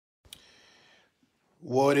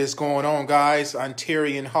What is going on, guys?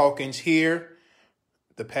 Ontarian Hawkins here,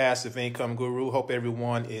 the passive income guru. Hope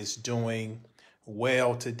everyone is doing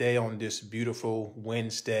well today on this beautiful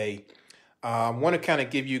Wednesday. I want to kind of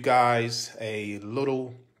give you guys a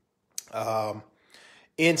little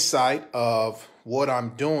insight of what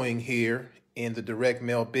I'm doing here in the direct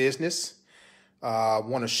mail business. I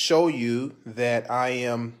want to show you that I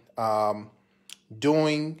am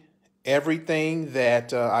doing everything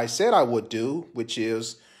that I said I would do, which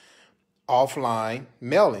is offline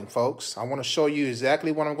mailing, folks. I want to show you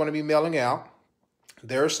exactly what I'm going to be mailing out.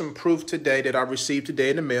 There's some proof today that I received today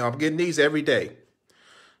in the mail. I'm getting these every day,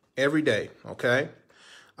 okay?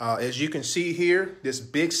 As you can see here, this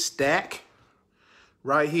big stack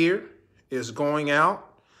right here is going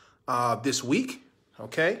out this week,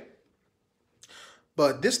 okay?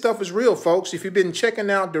 But this stuff is real, folks. If you've been checking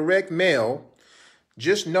out direct mail,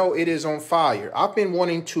 just know it is on fire. I've been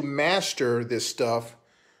wanting to master this stuff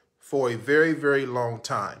for a very, very long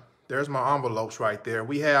time. There's my envelopes right there.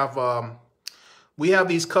 We have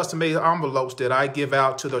these custom-made envelopes that I give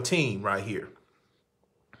out to the team right here.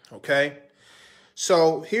 Okay,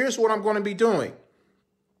 so here's what I'm going to be doing.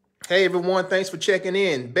 Hey everyone, thanks for checking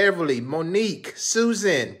in. Beverly, Monique,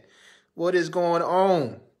 Susan, what is going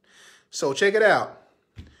on? So check it out.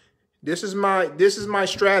 This is my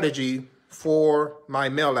strategy for my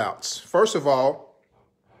mail outs. First of all,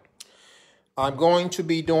 I'm going to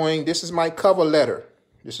be doing, this is my cover letter.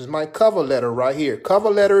 This is my cover letter right here. Cover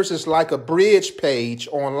letters is like a bridge page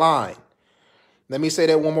online. Let me say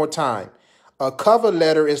that one more time. A cover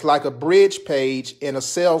letter is like a bridge page in a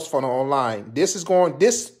sales funnel online. This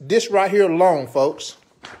right here alone, folks.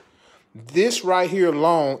 This right here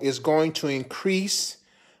alone is going to increase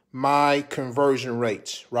my conversion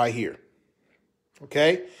rates right here.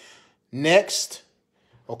 Okay. Next,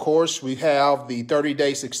 of course, we have the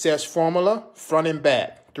 30-day success formula, front and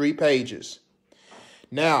back, 3 pages.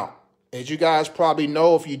 Now, as you guys probably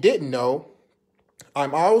know, if you didn't know,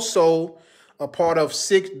 I'm also a part of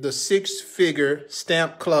the six-figure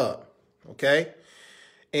stamp club, okay?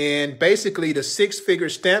 And basically, the six-figure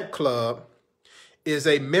stamp club is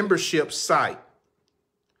a membership site.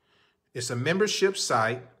 It's a membership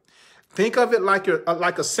site. Think of it like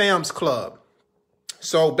a Sam's Club.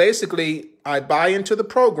 So basically, I buy into the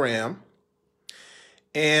program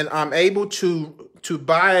and I'm able to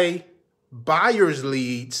buy buyers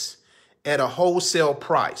leads at a wholesale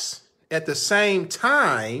price. At the same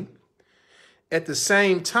time,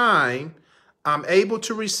 I'm able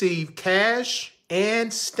to receive cash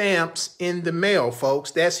and stamps in the mail, folks.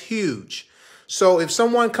 That's huge. So if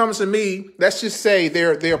someone comes to me, let's just say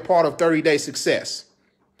they're part of 30-day success.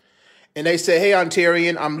 And they say, hey,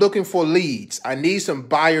 Ontarian, I'm looking for leads. I need some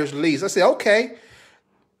buyers leads. I say, okay,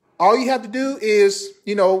 all you have to do is,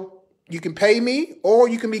 you can pay me or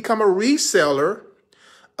you can become a reseller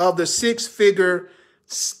of the six-figure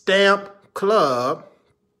stamp club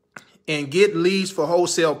and get leads for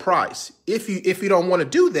wholesale price. If you don't want to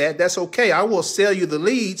do that, that's okay. I will sell you the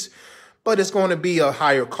leads, but it's going to be a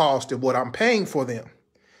higher cost than what I'm paying for them.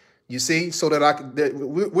 You see, so that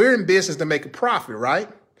we're in business to make a profit, right?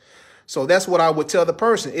 So that's what I would tell the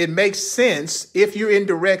person. It makes sense, if you're in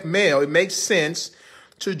direct mail, it makes sense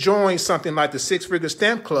to join something like the six-figure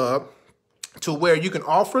stamp club to where you can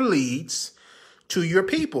offer leads to your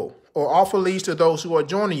people or offer leads to those who are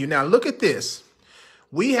joining you. Now, look at this.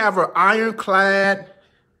 We have an ironclad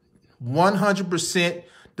 100%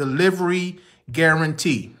 delivery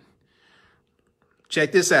guarantee.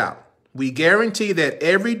 Check this out. We guarantee that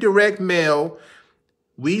every direct mail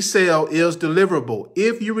we sell is deliverable.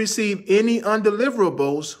 If you receive any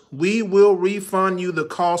undeliverables, we will refund you the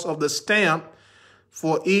cost of the stamp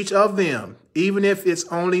for each of them, even if it's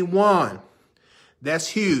only one. That's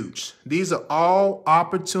huge. These are all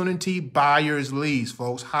opportunity buyers leads,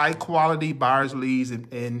 folks. High quality buyers leads,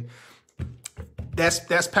 and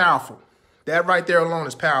that's powerful. That right there alone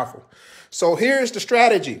is powerful. So here's the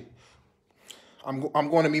strategy. I'm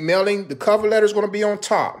going to be mailing. The cover letter is going to be on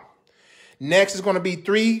top. Next is going to be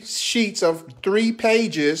 3 sheets of 3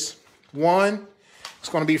 pages. One, it's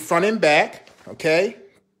going to be front and back, okay?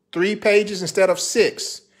 3 pages instead of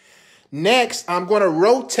 6. Next, I'm going to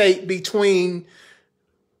rotate between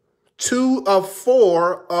 2 of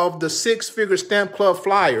 4 of the six-figure stamp club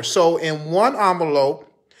flyers. So in one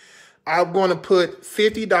envelope, I'm going to put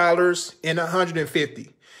 $50 and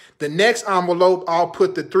 $150. The next envelope, I'll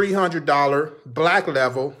put the $300 black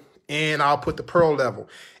level and I'll put the pearl level.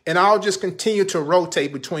 And I'll just continue to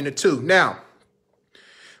rotate between the two. Now,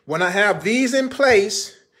 when I have these in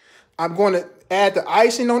place, I'm going to add the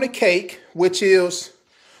icing on the cake, which is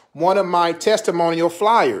one of my testimonial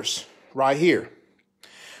flyers right here.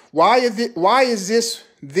 Why is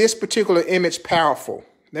this particular image powerful?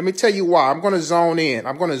 Let me tell you why. I'm going to zone in.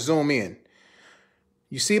 I'm going to zoom in.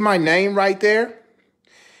 You see my name right there?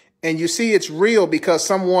 And you see it's real because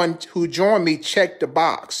someone who joined me checked the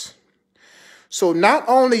box. So not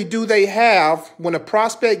only do they have, when a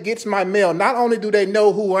prospect gets my mail, not only do they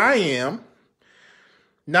know who I am,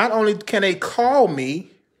 not only can they call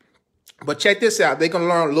me, but check this out. They can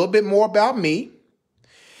learn a little bit more about me,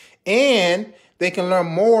 and they can learn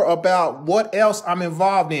more about what else I'm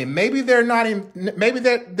involved in. Maybe they're not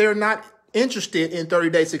interested in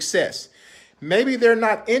 30-day success. Maybe they're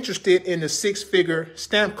not interested in the 6-figure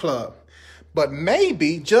stamp club. But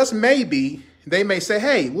maybe, just maybe, they may say,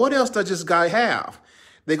 hey, what else does this guy have?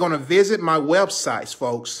 They're going to visit my websites,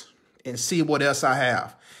 folks, and see what else I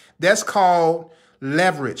have. That's called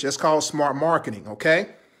leverage. That's called smart marketing, okay?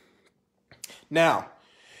 Now,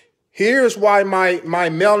 here's why my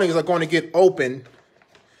mailings are going to get open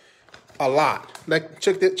a lot.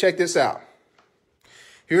 Check this out.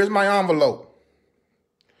 Here's my envelope.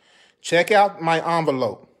 Check out my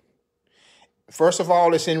envelope. First of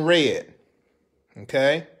all, it's in red,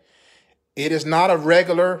 okay? It is not a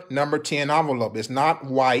regular number 10 envelope. It's not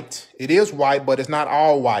white. It is white, but it's not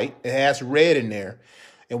all white. It has red in there.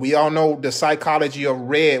 And we all know the psychology of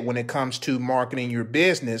red when it comes to marketing your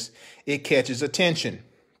business. It catches attention,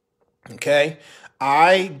 okay?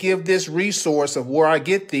 I give this resource of where I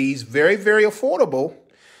get these very, very affordable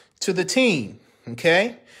to the team,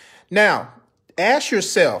 okay? Now, ask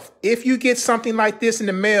yourself, if you get something like this in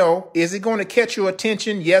the mail, is it going to catch your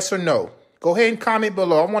attention, yes or no? Go ahead and comment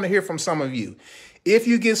below. I want to hear from some of you. If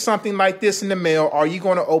you get something like this in the mail, are you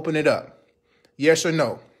going to open it up? Yes or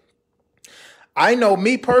no? I know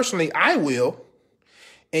me personally, I will.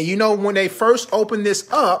 And you know, when they first open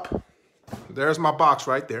this up, there's my box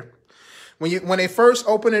right there. When they first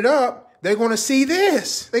open it up, they're going to see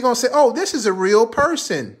this. They're going to say, oh, this is a real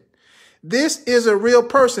person. This is a real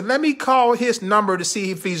person. Let me call his number to see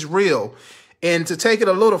if he's real. And to take it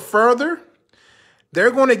a little further,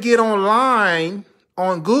 they're going to get online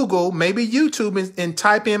on Google, maybe YouTube, and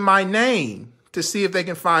type in my name to see if they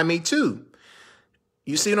can find me too.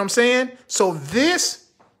 You see what I'm saying? So this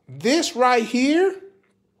right here,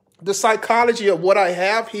 the psychology of what I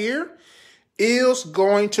have here is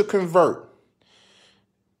going to convert.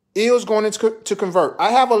 Is going to convert.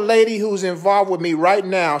 I have a lady who's involved with me right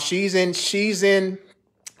now. She's in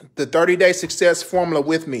the 30-day success formula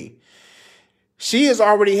with me. She is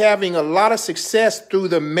already having a lot of success through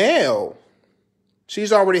the mail.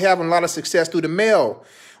 She's already having a lot of success through the mail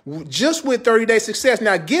just with 30-day success.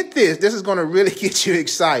 Now get this. This is going to really get you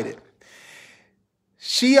excited.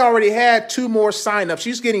 She already had 2 more signups.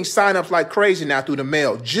 She's getting signups like crazy now through the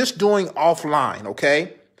mail, just doing offline,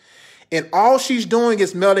 okay? And all she's doing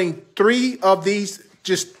is mailing 3 of these,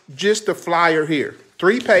 just the flyer here.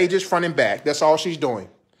 3 pages, front and back. That's all she's doing.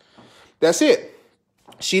 That's it.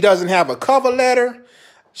 She doesn't have a cover letter.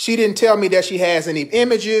 She didn't tell me that she has any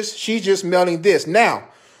images. She's just mailing this. Now,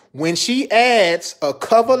 when she adds a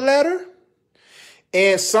cover letter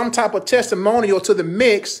and some type of testimonial to the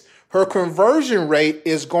mix, her conversion rate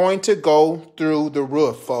is going to go through the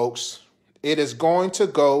roof, folks. It is going to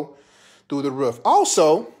go through the roof.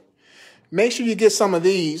 Also, make sure you get some of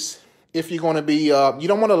these if you're going to be, you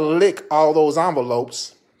don't want to lick all those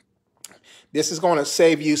envelopes. This is going to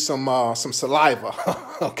save you some saliva,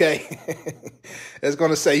 okay? It's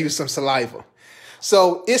going to save you some saliva.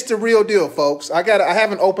 So it's the real deal, folks. I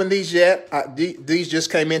haven't opened these yet. These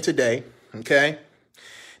just came in today, okay?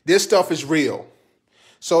 This stuff is real.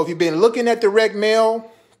 So if you've been looking at direct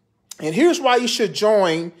mail, and here's why you should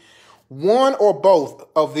join one or both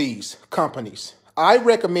of these companies. I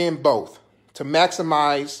recommend both to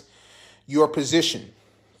maximize your position.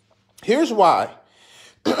 Here's why.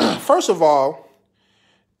 First of all,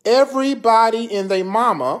 everybody and their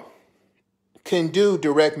mama can do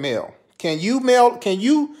direct mail. Can you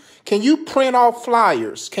print off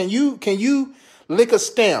flyers? Can you lick a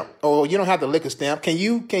stamp? Or you don't have to lick a stamp. Can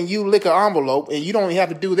you lick an envelope? And you don't have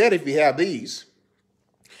to do that if you have these.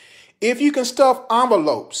 If you can stuff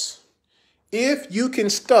envelopes,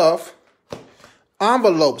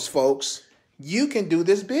 folks, you can do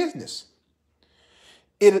this business.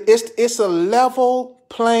 It's a level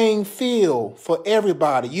playing field for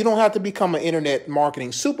everybody. You don't have to become an internet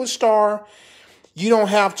marketing superstar. You don't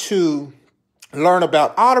have to learn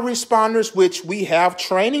about autoresponders, which we have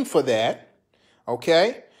training for that.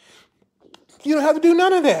 Okay? You don't have to do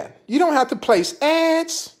none of that. You don't have to place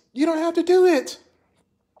ads. You don't have to do it.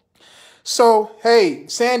 So, hey,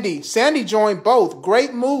 Sandy joined both.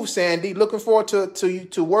 Great move, Sandy. Looking forward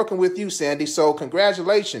to working with you, Sandy. So,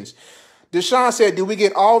 congratulations. Deshaun said, do we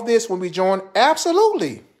get all this when we join?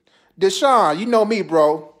 Absolutely. Deshaun, you know me,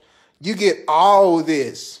 bro. You get all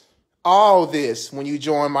this when you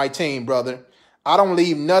join my team, brother. I don't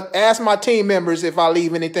leave nothing. Ask my team members if I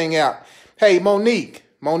leave anything out. Hey, Monique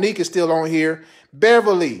is still on here.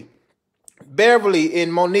 Beverly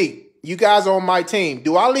and Monique, you guys are on my team.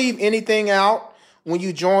 Do I leave anything out when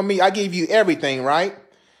you join me? I give you everything, right?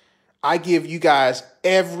 I give you guys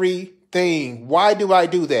everything. Why do I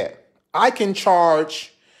do that? I can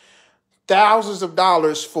charge thousands of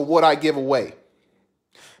dollars for what I give away.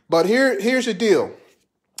 But here's the deal.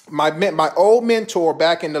 My old mentor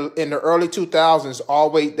back in the early 2000s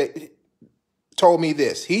always told me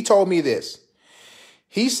this. He told me this.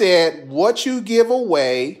 He said, what you give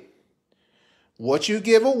away, you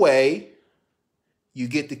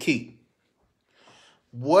get to keep.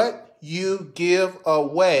 What you give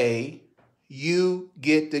away, you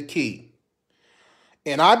get to keep.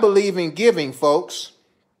 And I believe in giving, folks.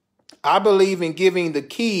 I believe in giving the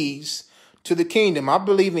keys to the kingdom. I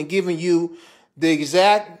believe in giving you the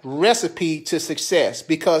exact recipe to success.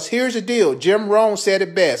 Because here's the deal. Jim Rohn said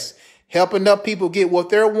it best. Help enough people get what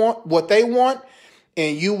they want,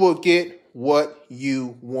 and you will get what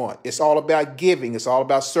you want. It's all about giving. It's all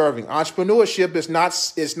about serving. Entrepreneurship is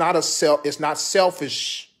not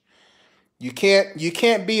selfish. You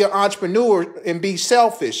can't be an entrepreneur and be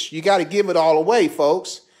selfish. You got to give it all away,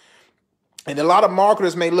 folks. And a lot of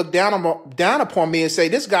marketers may look down upon me and say,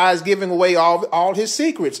 this guy is giving away all his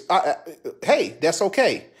secrets. Hey, that's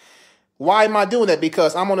okay. Why am I doing that?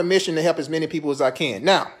 Because I'm on a mission to help as many people as I can.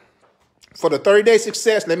 Now, for the 30-day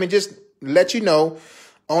success, let me just let you know,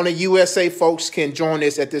 only USA folks can join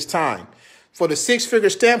this at this time. For the 6-figure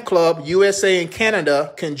stamp club, USA and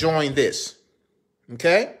Canada can join this.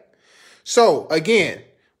 Okay? So, again,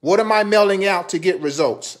 what am I mailing out to get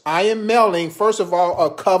results? I am mailing, first of all, a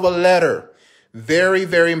cover letter. Very,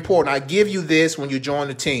 very important. I give you this when you join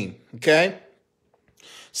the team. Okay?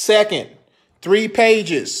 Second, 3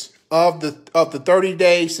 pages of the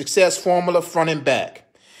 30-day success formula front and back.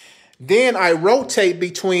 Then I rotate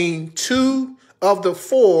between 2 of the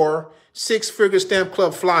 4 6-figure stamp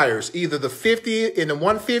club flyers, either the 50 and the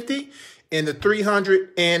 150 and the 300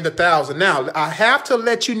 and the 1,000. Now, I have to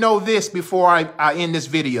let you know this before I end this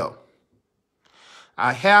video.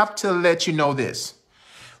 I have to let you know this.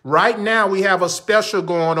 Right now, we have a special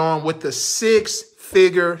going on with the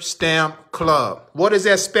 6-figure stamp club. What is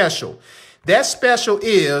that special? That special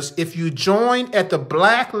is if you join at the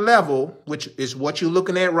black level, which is what you're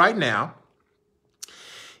looking at right now.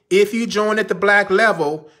 If you join at the black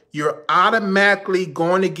level, you're automatically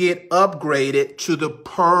going to get upgraded to the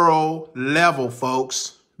pearl level,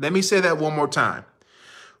 folks. Let me say that one more time.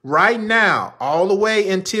 Right now, all the way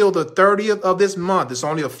until the 30th of this month, it's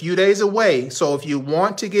only a few days away. So if you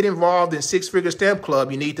want to get involved in 6-figure stamp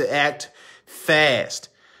club, you need to act fast.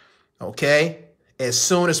 Okay? As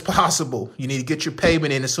soon as possible. You need to get your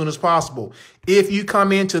payment in as soon as possible. If you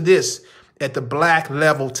come into this at the black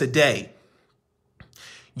level today,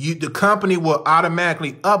 the company will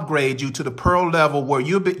automatically upgrade you to the pearl level where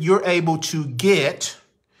you're able to get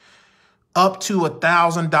up to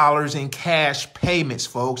 $1,000 in cash payments,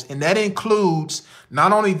 folks. And that includes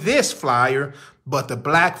not only this flyer, but the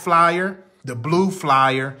black flyer, the blue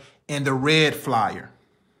flyer, and the red flyer.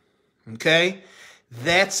 Okay?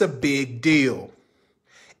 That's a big deal.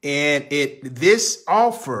 And this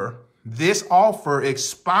offer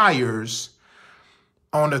expires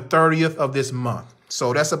on the 30th of this month.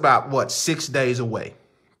 So that's about, what, 6 days away.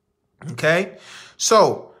 Okay?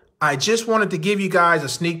 So I just wanted to give you guys a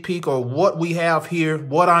sneak peek of what we have here,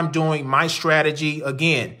 what I'm doing, my strategy.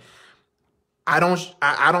 Again, I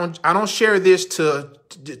don't share this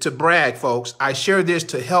to brag, folks. I share this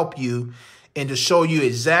to help you and to show you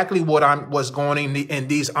exactly what's going in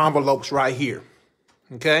these envelopes right here.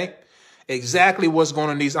 Okay? Exactly what's going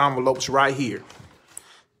in these envelopes right here.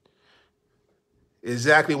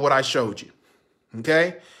 Exactly what I showed you.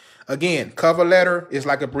 Okay? Again, cover letter is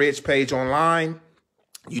like a bridge page online.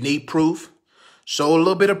 You need proof. Show a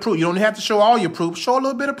little bit of proof. You don't have to show all your proof. Show a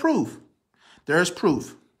little bit of proof. There's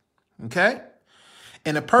proof. Okay?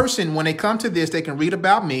 And a person, when they come to this, they can read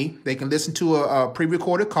about me. They can listen to a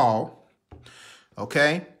pre-recorded call.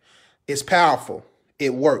 Okay? It's powerful.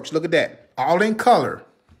 It works. Look at that. All in color.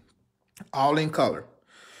 All in color.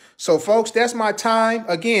 So, folks, that's my time.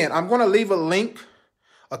 Again, I'm going to leave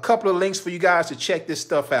a couple of links for you guys to check this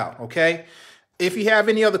stuff out, okay? If you have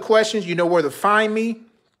any other questions, you know where to find me.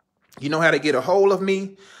 You know how to get a hold of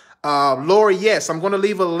me. Lori, yes, I'm going to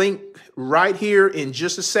leave a link right here in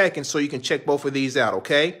just a second so you can check both of these out,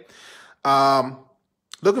 okay?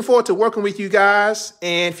 Looking forward to working with you guys.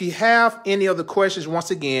 And if you have any other questions,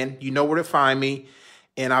 once again, you know where to find me,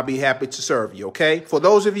 and I'll be happy to serve you, okay? For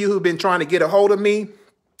those of you who've been trying to get a hold of me,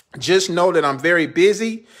 just know that I'm very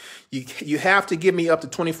busy. You have to give me up to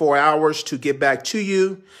 24 hours to get back to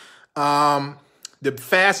you. The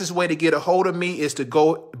fastest way to get a hold of me is to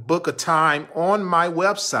go book a time on my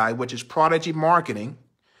website, which is Prodigy Marketing,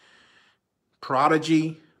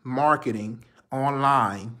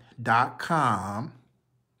 prodigymarketingonline.com.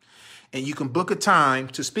 And you can book a time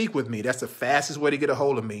to speak with me. That's the fastest way to get a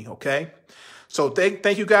hold of me, okay? So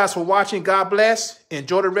thank you guys for watching. God bless.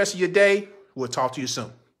 Enjoy the rest of your day. We'll talk to you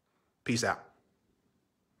soon. Peace out.